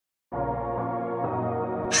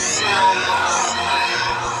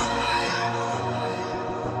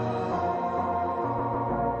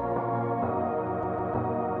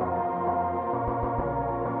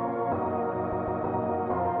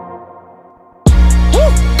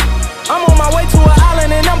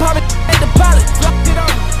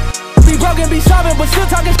talking be sobbing, but still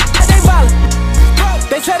talking shit, they ballin'.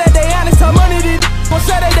 They say that they honest, talk money, these gon'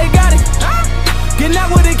 say that they got it. Getting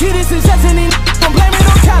out with the kid is success and these gon' blame it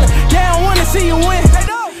on college. They don't wanna see you win,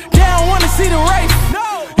 they don't wanna see the race.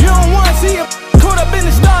 You don't wanna see you caught up in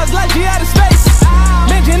the stars like she out of space.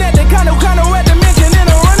 Mention at the condo at the mention and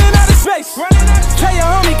I'm running out of space. Tell your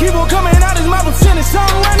homie keep on coming out his mouth and sending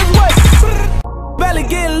something around his way. Better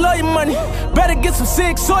get lawyer money, better get some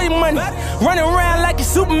sick soil money. Running around like a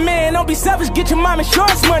Superman, don't be selfish, get your mom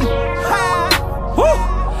insurance money. Woo!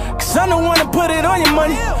 Cause I'm the one to put it on your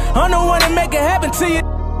money. I'm the one to make it happen to you.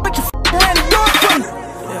 But you ran the door for me.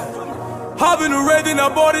 Hop in the red, then I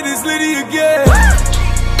bought it, it's Liddy again.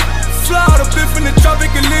 Fly out a bit from the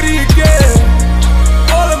tropic and Liddy again.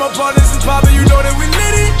 All of my partners is poppin', you know that we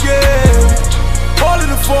Liddy again. All of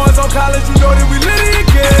the fours on college, you know that we Liddy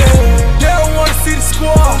again. They don't wanna see the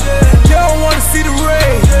squad, they don't wanna see the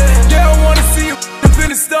rain. They don't wanna see you up in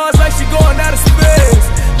the stars like she going out of space.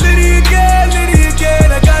 Liddy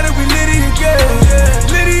again, I got it, we Liddy again.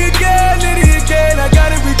 Liddy again, I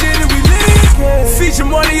got it, we did it, we Liddy again. Feature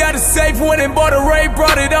money out of safe, went and bought a Ray,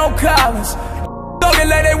 brought it on college. Talking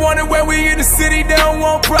like they want it when we in the city, they don't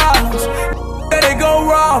want problems. They gon'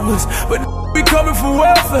 rob us, but we coming for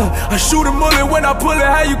welfare. I shoot a bullet when I pull it,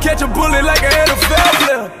 how you catch a bullet like an NFL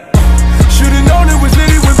player? Should've known it was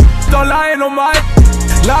Liddy when start lying on my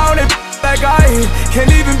lie on it like I ain't.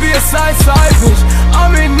 Can't even be a side bitch.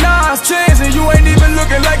 I'm in Nas chains and you ain't even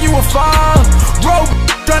looking like you a fine. Bro,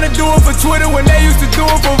 tryna do it for Twitter when they used to do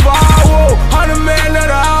it for viral. 100 man of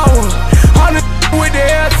the hour, 100 with the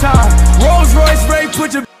airtime. Rolls Royce Ray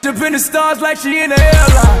put your up in the stars like she in the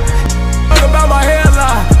airline. Talk about my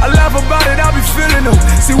hairline, I laugh about it, I be feeling them.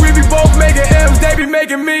 See, we be both making M's, they be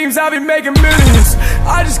making memes, I be making millions.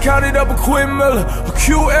 I just counted up a Quinn Miller, a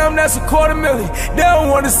QM, that's a $250,000. They don't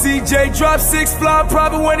wanna see Jay drop 6 fly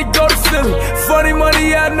profit when he go to Philly. Funny money,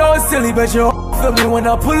 yeah, I know it's silly, but you feel me when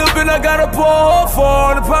I pull up and I got a pour her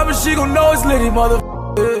for. I promise she gon' know it's Liddy,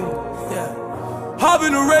 motherfucker. Yeah. Hop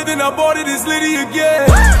in the red, then I bought it, it's Liddy again.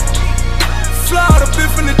 Fly out a bit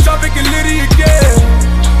from the tropic and Liddy again.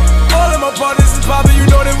 All of my partners is poppin', you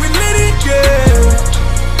know that we Liddy again.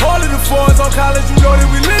 All of the fours on college, you know that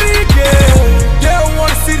we Liddy again. They don't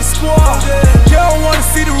wanna see the squad, they don't wanna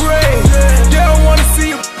see the rain. They don't wanna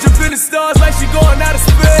see you up in the stars like she going out of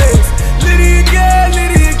space.